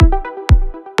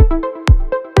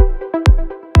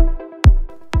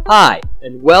Hi,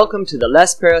 and welcome to the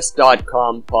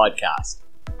LesParis.com podcast.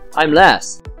 I'm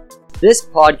Les. This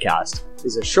podcast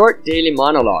is a short daily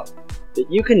monologue that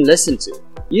you can listen to.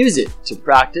 Use it to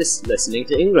practice listening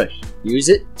to English. Use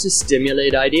it to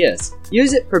stimulate ideas.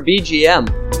 Use it for BGM.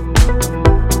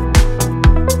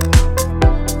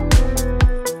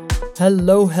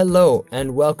 Hello,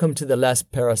 and welcome to the Les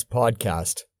Paris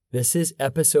podcast. This is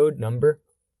episode number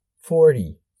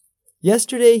 40.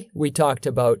 Yesterday, we talked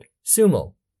about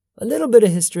sumo, a little bit of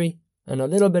history, and a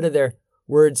little bit of their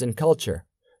words and culture.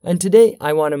 And today,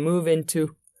 I want to move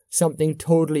into something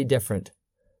totally different,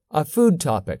 a food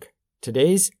topic.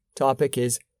 Today's topic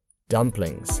is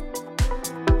dumplings.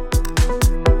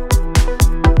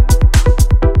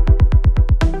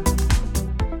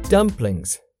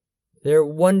 Dumplings. They're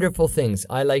wonderful things.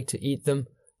 I like to eat them.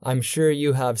 I'm sure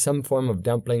you have some form of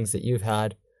dumplings that you've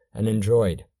had and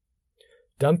enjoyed.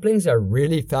 Dumplings are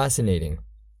really fascinating.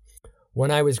 When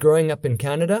I was growing up in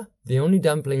Canada, the only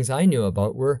dumplings I knew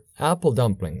about were apple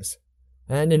dumplings.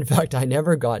 And in fact, I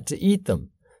never got to eat them.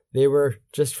 They were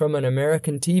just from an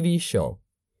American TV show.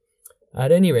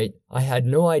 At any rate, I had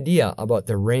no idea about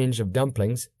the range of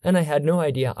dumplings, and I had no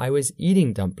idea I was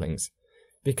eating dumplings,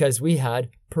 because we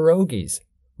had pierogies,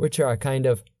 which are a kind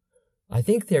of, I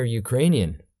think they're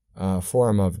Ukrainian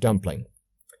form of dumpling.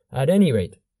 At any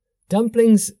rate,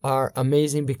 dumplings are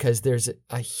amazing because there's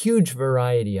a huge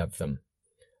variety of them.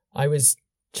 I was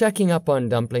checking up on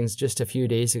dumplings just a few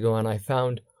days ago and I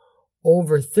found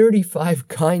over 35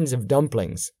 kinds of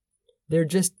dumplings. They're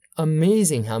just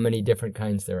amazing how many different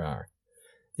kinds there are.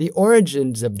 The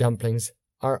origins of dumplings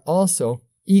are also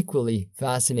equally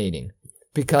fascinating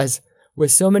because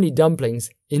with so many dumplings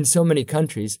in so many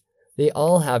countries, they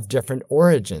all have different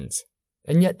origins,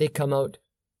 and yet they come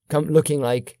looking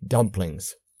like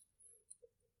dumplings.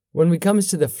 When it comes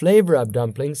to the flavor of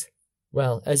dumplings,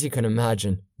 well, as you can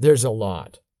imagine, there's a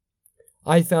lot.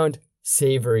 I found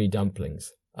savory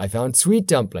dumplings. I found sweet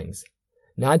dumplings.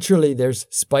 Naturally, there's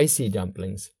spicy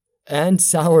dumplings and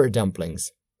sour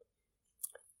dumplings.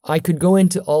 I could go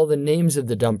into all the names of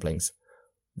the dumplings.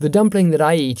 The dumpling that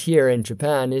I eat here in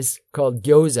Japan is called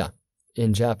Gyoza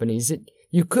in Japanese.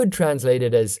 You could translate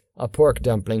it as a pork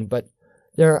dumpling, but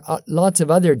there are lots of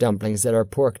other dumplings that are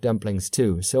pork dumplings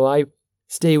too, so I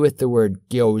stay with the word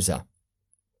Gyoza.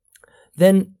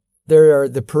 Then there are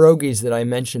the pierogies that I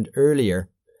mentioned earlier,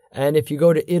 and if you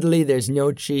go to Italy, there's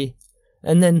gnocchi,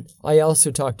 and then I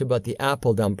also talked about the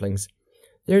apple dumplings.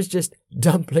 There's just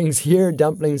dumplings here,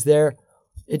 dumplings there.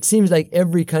 It seems like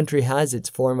every country has its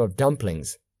form of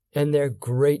dumplings, and they're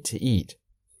great to eat.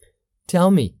 Tell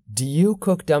me, do you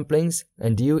cook dumplings,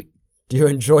 and do you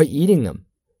enjoy eating them?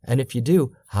 And if you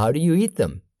do, how do you eat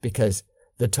them? Because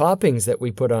the toppings that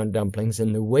we put on dumplings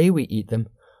and the way we eat them,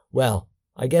 well,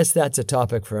 I guess that's a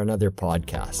topic for another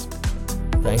podcast.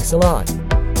 Thanks a lot.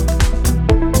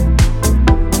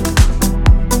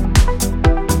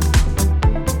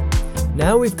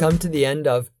 Now we've come to the end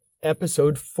of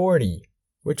episode 40,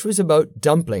 which was about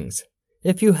dumplings.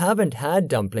 If you haven't had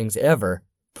dumplings ever,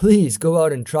 please go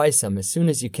out and try some as soon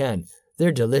as you can.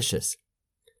 They're delicious.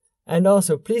 And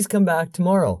also, please come back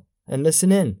tomorrow and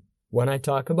listen in when I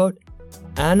talk about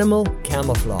animal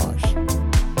camouflage.